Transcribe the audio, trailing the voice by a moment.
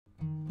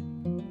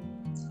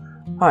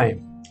Hi,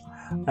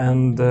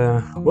 and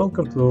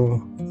welcome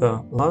to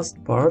the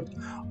last part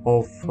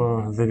of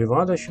the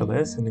Vivado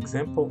HLS, an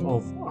example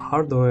of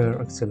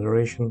hardware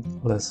acceleration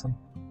lesson.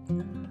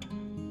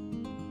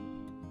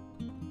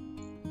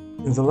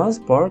 In the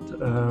last part,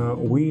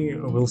 we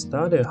will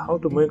study how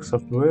to make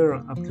software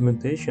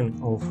implementation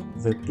of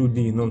the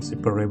 2D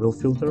non-separable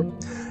filter,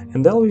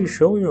 and I will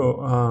show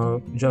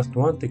you just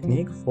one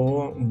technique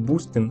for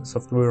boosting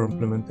software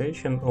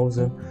implementation of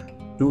the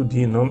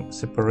 2D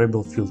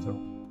non-separable filter.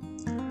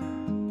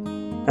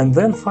 And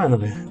then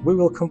finally, we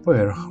will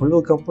compare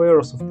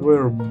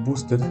software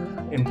boosted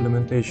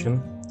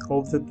implementation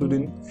of the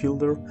 2D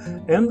filter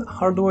and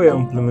hardware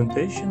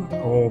implementation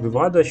of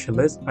Vivado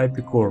HLS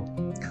IP core.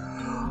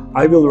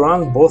 I will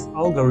run both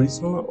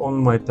algorithms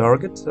on my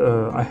target.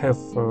 I have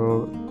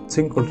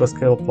Zynq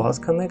Ultrascale Plus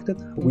connected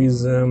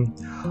with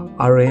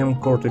RAM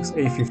Cortex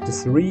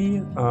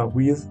A53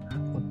 with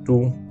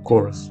 2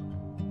 cores.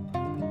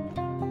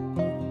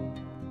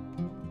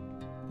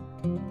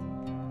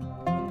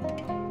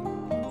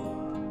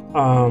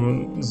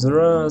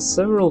 There are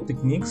several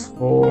techniques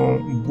for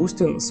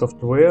boosting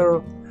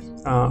software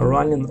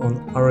running on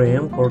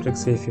RAM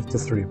Cortex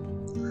A53.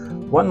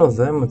 One of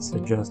them is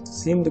just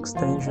SIMD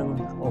extension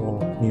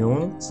or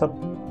Neon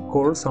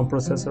subcore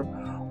processor,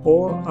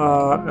 or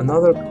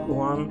another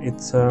one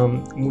it's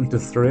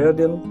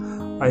multi-threading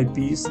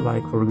IPs,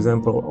 like for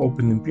example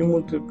OpenMP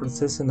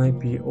multiprocessing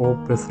IP or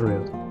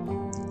per-thread.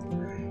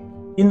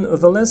 In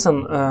the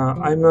lesson,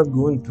 I'm not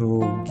going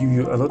to give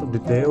you a lot of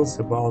details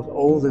about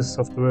all these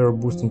software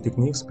boosting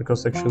techniques,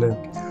 because actually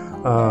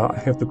I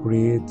have to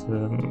create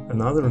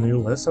another new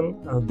lesson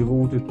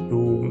devoted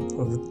to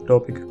the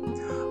topic.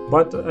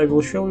 But I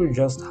will show you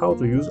just how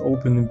to use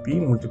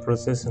OpenMP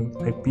multiprocessing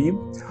IP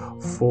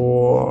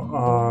for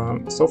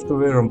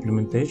software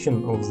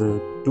implementation of the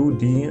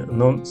 2D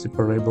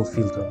non-separable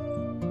filter.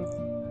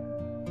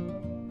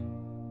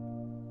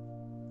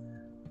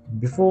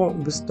 Before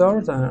we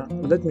start,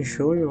 let me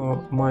show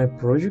you my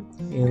project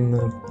in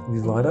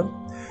Vivado.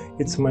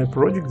 It's my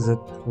project that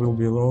will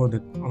be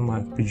loaded on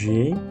my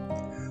PGA.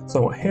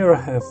 So here I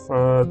have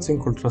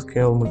Zynq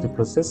Ultrascale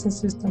multiprocessing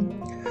system.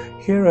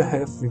 Here I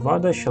have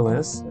Vivado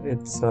HLS.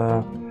 It's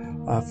a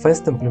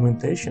fast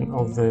implementation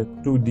of the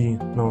 2D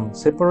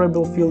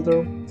non-separable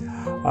filter.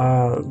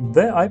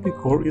 The IP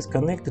core is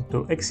connected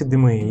to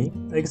XDMA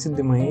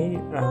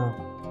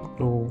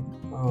to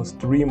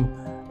stream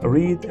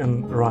read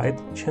and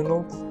write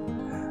channels,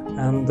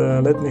 and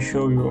let me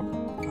show you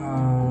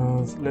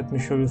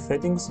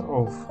settings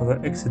of the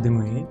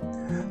XDMA.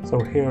 So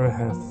here I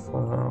have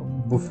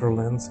buffer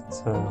length,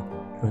 it's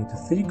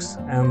 26,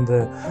 and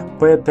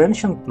pay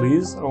attention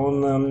please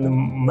on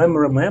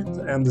memory mapped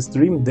and the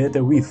stream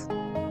data width.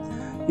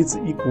 It's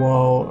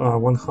equal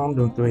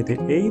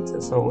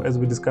 128. So as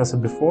we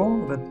discussed before,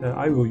 that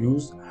I will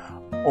use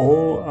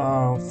all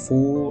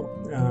full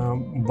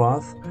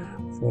bath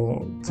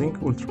for Zynq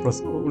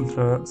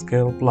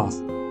Ultrascale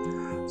Plus.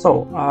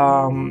 So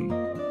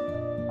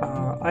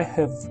I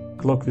have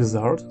clock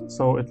wizard,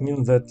 so it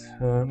means that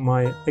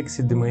my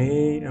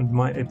XDMA and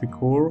my IP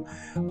core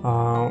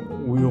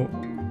will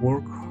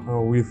work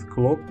with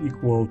clock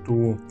equal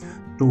to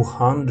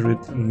 200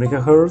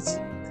 megahertz,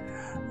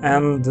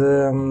 and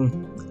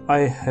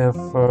I have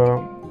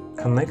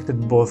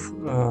connected both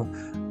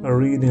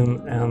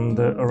reading and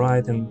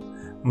writing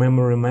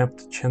memory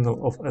mapped channel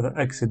of the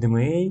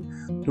XDMA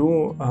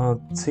to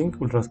Zynq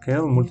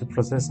Ultrascale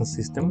multiprocessing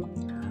system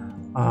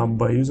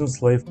by using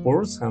slave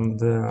ports, and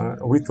the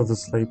width of the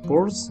slave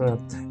ports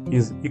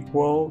is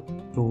equal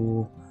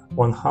to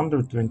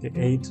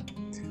 128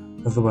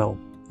 as well.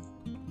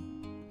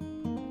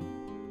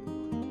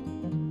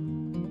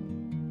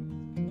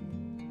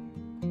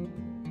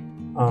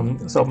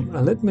 So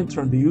let me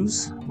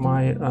introduce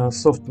my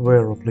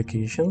software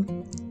application.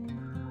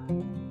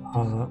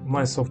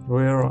 My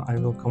software I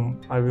will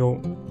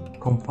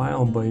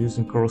compile by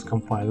using cross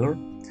compiler.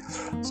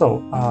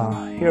 So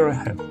here I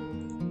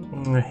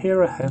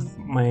have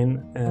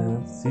main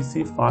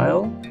CC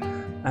file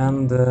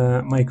and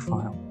make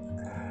file.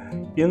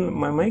 In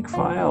my make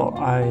file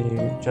I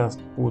just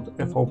put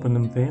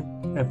fopenmp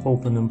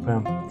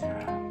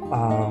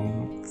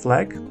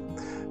flag,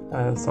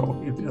 so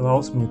it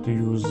allows me to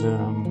use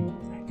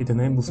it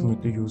enables me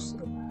to use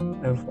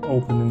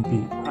fopenmp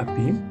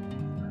IP.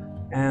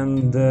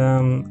 And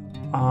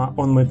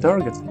on my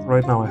target,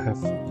 right now I have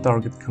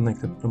target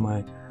connected to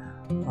my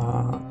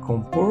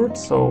COM port.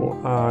 So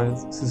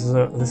this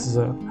is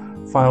a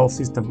file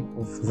system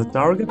of the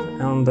target,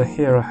 and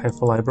here I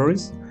have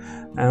libraries,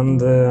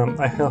 and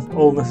I have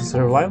all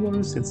necessary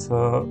libraries. It's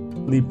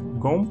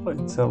libgomp.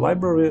 It's a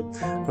library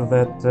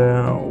that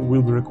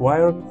will be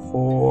required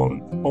for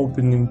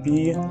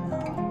OpenMP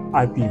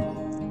IP,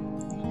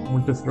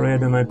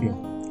 multi-threading IP.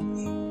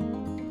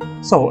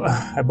 So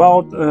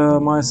about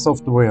my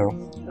software,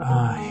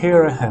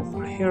 here I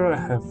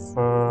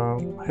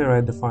here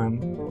I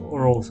define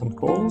rows and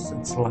calls.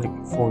 It's like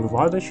for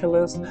Vivado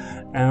HLS,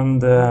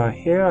 and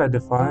here I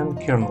define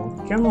kernel.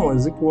 Kernel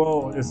is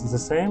the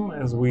same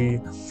as we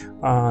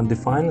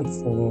define it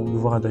for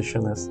Vivado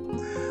HLS.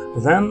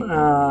 Then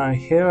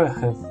here I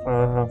have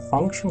a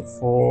function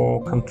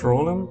for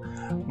controlling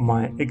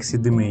my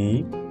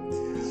XDMA.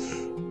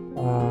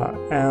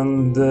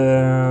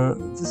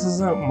 This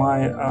is my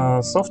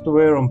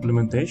software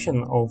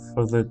implementation of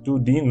the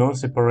 2D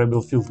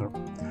non-separable filter.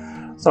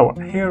 So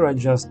here I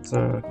just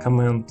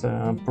comment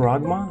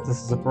pragma.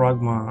 This is a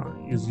pragma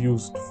is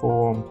used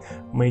for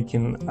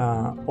making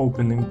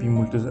OpenMP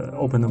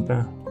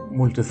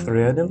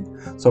multi-threading.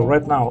 So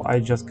right now I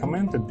just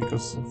commented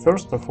because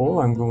first of all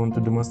I'm going to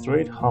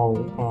demonstrate how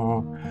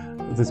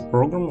this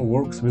program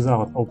works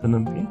without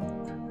OpenMP,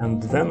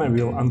 and then I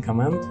will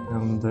uncomment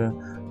and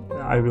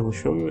I will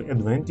show you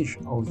advantage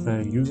of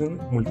using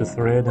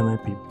multi-threading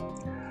IP.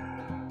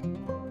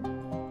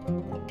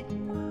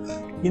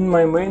 In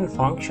my main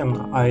function,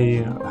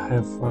 I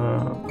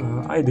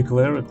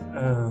declared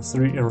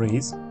 3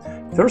 arrays.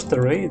 First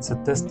array, it's a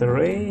test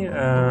array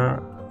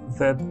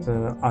that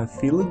I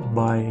filled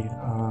by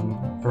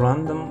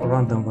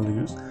random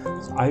values.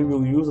 So I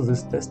will use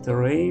this test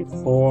array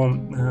for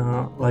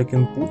like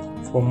input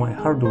for my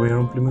hardware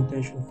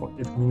implementation.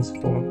 It means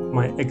for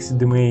my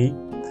XDMA.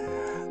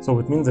 So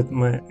it means that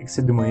my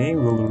XDMA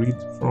will read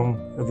from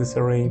this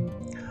array,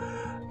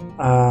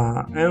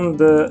 and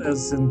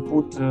as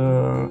input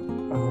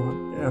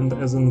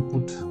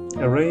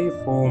array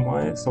for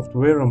my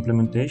software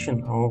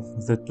implementation of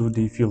the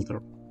 2D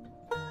filter.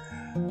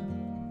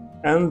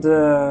 And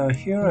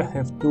here I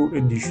have 2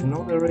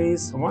 additional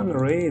arrays. One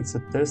array, it's a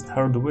test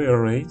hardware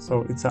array,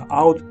 so it's an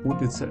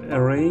output, it's an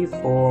array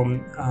for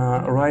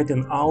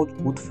writing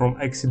output from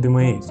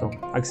XDMA. So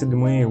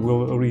XDMA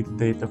will read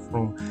data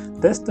from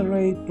test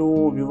array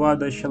to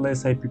Vivado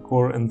HLS IP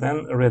core and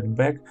then read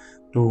back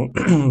to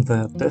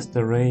the test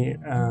array,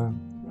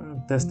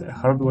 test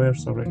hardware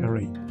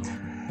array.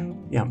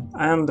 Yeah,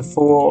 and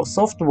for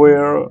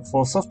software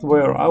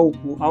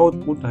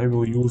output I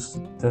will use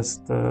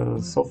test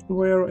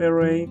software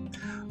array.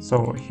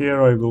 So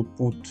here I will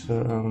put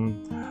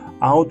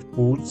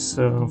outputs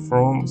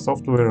from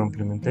software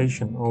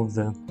implementation of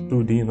the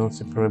 2D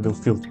non-separable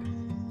filter.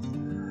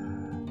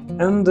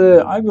 And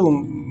I will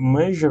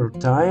measure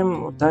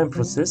time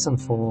processing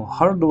for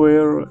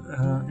hardware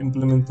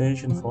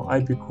implementation for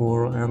IP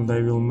core, and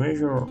I will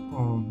measure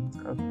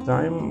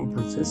time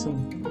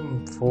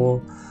processing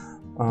for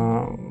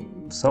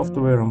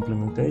software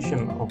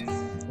implementation of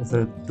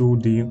the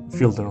 2D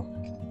filter.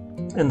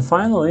 And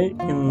finally,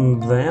 in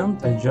the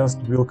end, I just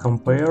will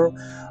compare.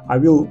 I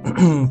will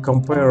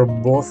compare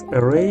both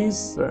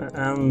arrays,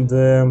 and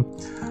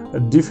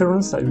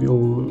difference I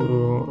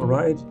will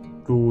write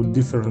to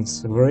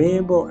difference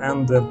variable.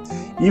 And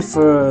if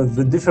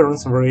the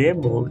difference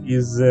variable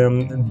is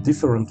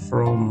different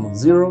from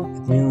 0,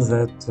 it means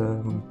that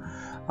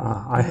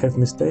I have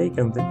mistake,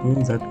 and it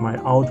means that my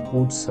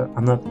outputs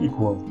are not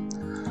equal.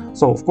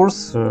 So of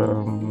course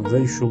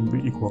they should be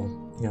equal.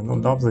 Yeah, no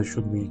doubt they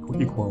should be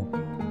equal.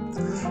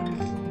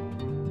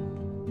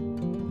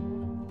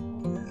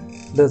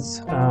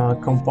 Let's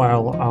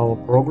compile our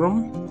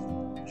program.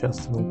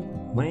 Just will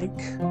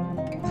make.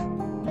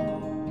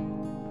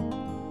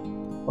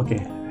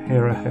 Okay,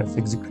 here I have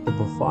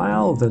executable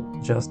file that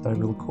just I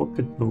will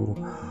copy to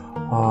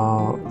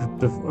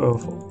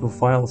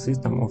file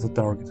system of the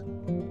target.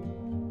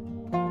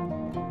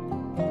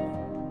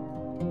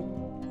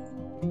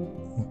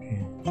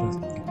 Okay, just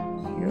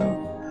here,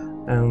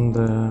 and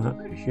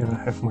here I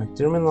have my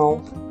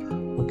terminal.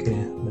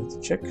 Okay, let's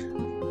check.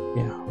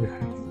 Yeah, we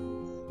have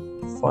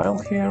file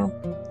here.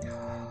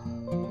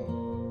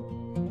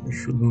 We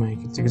should make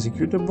it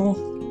executable.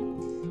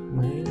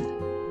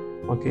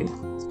 Okay,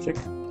 let's check.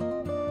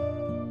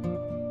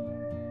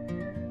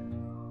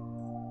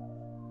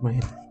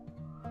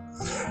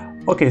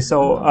 Okay,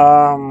 so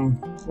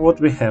what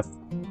we have,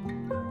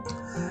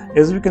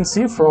 as you can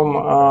see from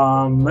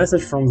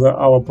message from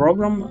our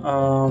program,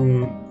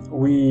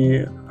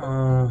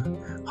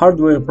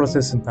 hardware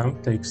processing time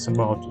takes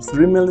about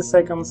 3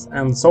 milliseconds,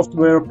 and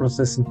software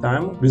processing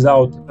time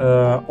without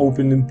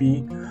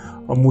OpenMP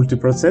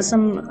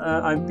multiprocessing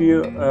IP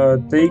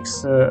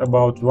takes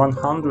about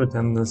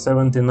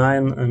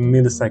 179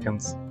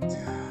 milliseconds.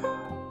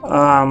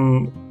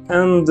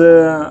 And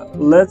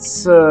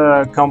let's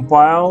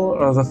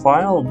compile the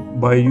file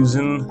by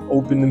using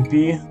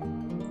OpenMP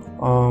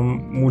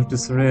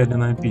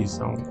multi-threading IP.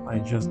 So I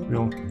just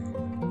will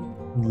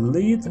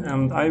delete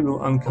and I will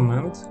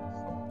uncomment.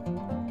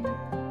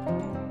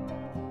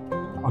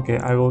 Okay,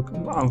 I will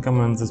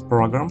uncomment this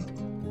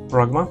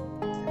pragma.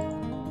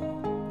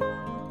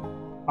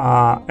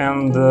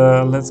 And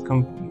let's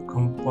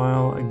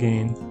compile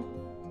again.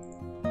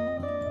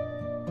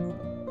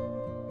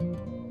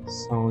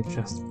 So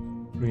just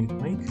print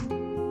make.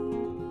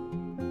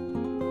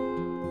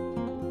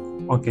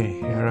 Okay,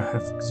 here I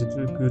have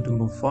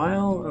executable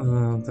file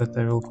that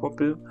I will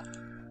copy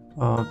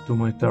to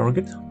my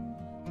target.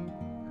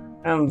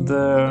 And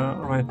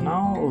right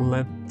now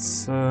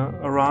let's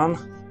run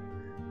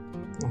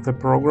the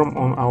program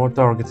on our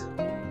target.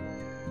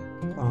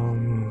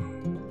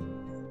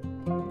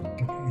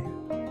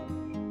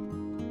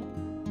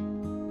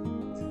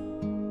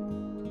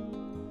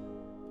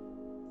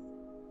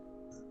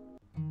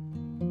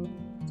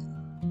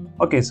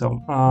 Okay, so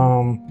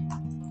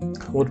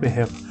what we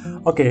have.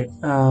 Okay,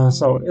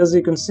 so as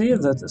you can see,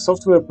 that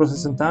software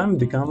processing time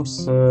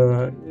becomes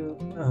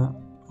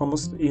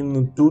almost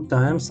in 2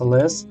 times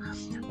less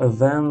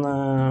than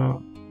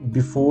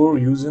before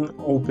using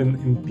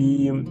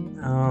OpenMP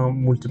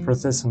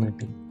multiprocessing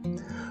mapping.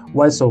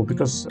 Why so?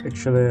 Because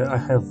actually I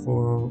have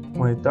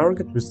my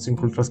target with Zynq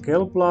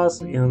Ultrascale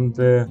Plus and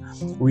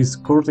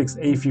with Cortex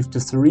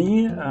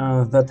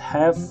A53 that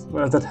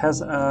has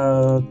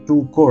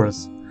 2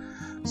 cores.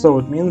 So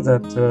it means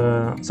that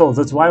so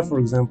that's why, for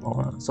example,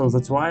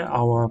 that's why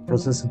our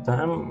processing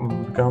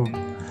time become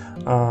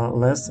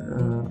less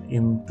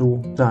in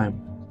 2 times.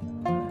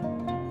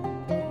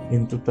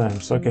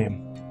 Okay.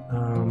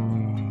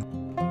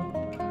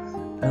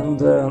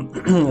 And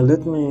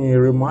let me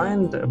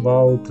remind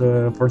about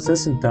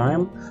processing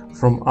time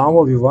from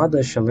our Vivado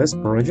HLS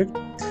project.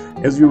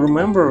 As you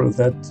remember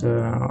that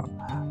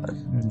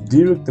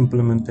direct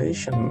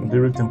implementation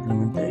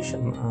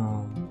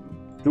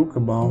took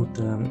about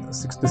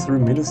 63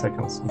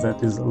 milliseconds.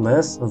 That is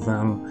less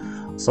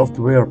than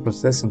software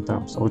processing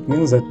time. So it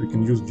means that we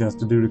can use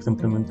just direct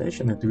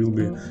implementation. It will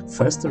be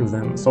faster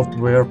than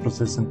software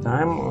processing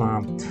time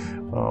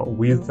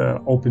with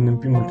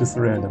OpenMP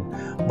multithreading.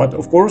 But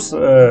of course,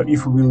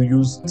 if we will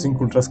use Zynq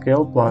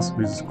Ultrascale Plus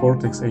with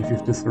Cortex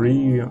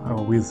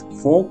A53 with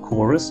 4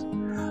 cores,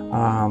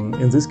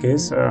 in this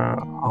case,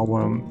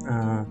 our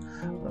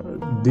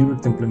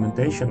direct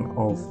implementation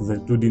of the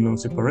 2D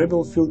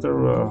non-separable filter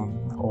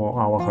or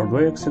our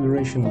hardware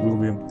acceleration will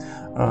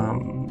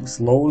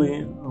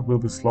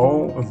be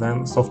slow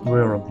than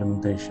software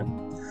implementation.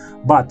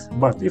 But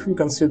if we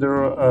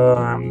consider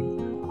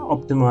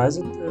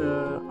optimized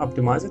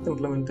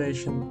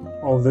implementation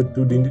of the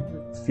 2D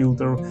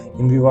filter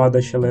in Vivado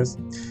HLS,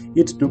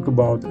 it took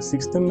about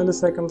 16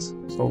 milliseconds.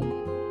 So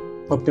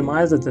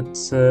optimized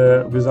it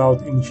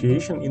without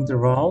initiation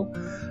interval,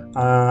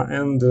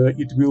 and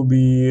it will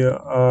be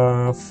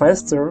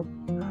faster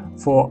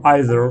for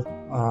either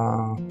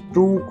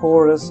 2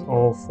 cores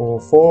or for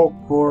 4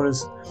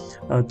 cores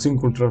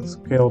Zynq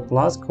Ultrascale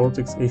Plus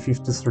Cortex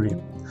A53.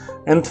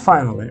 And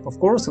finally,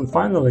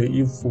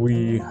 if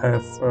we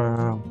have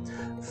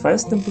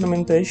fast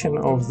implementation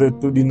of the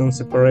 2D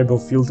non-separable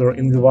filter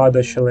in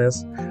Vivado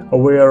HLS,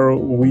 where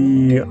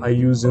we are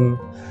using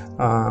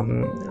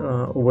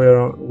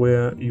where we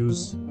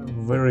use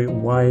very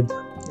wide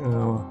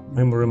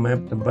memory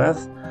mapped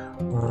path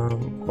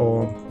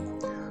or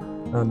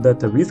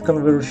data width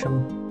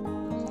conversion,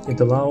 it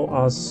allows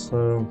us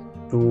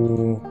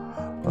to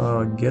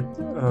get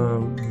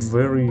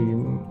very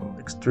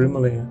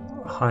extremely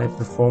high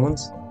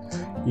performance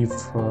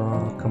if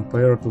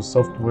compared to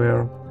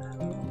software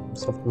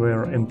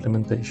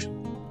implementation.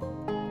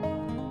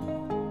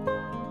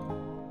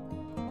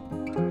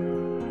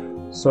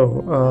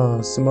 So,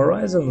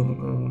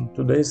 summarizing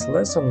today's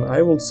lesson,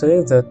 I would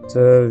say that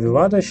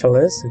Vivado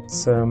HLS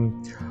it's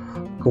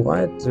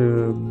quite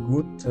a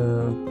good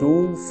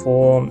tool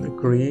for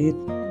create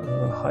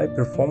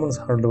high-performance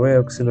hardware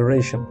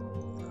acceleration.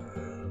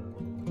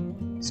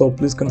 So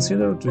please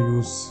consider to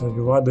use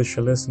Vivado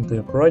HLS into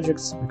your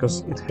projects,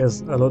 because it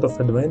has a lot of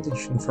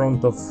advantage in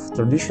front of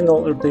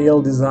traditional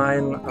RTL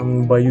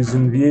design by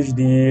using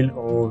VHDL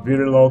or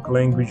Verilog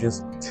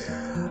languages.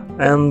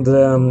 And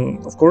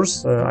of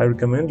course, I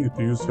recommend you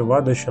to use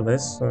Vivado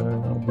HLS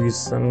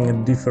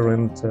with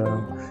different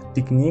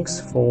techniques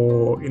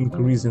for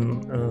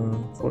increasing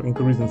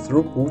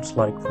throughputs,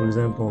 like for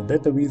example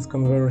data width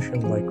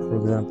conversion, like for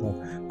example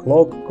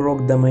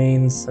clock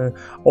domains.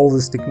 All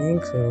these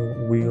techniques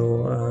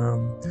will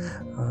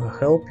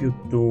help you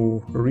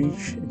to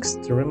reach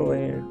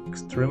extremely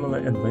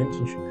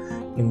advantage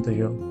into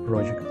your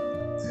project.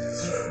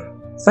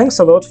 Thanks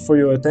a lot for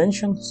your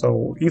attention.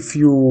 So if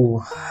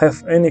you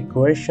have any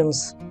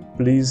questions,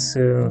 please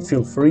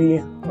feel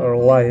free or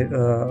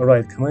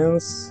write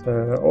comments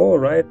or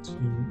write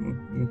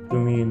to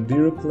me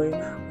directly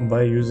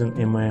by using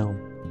email.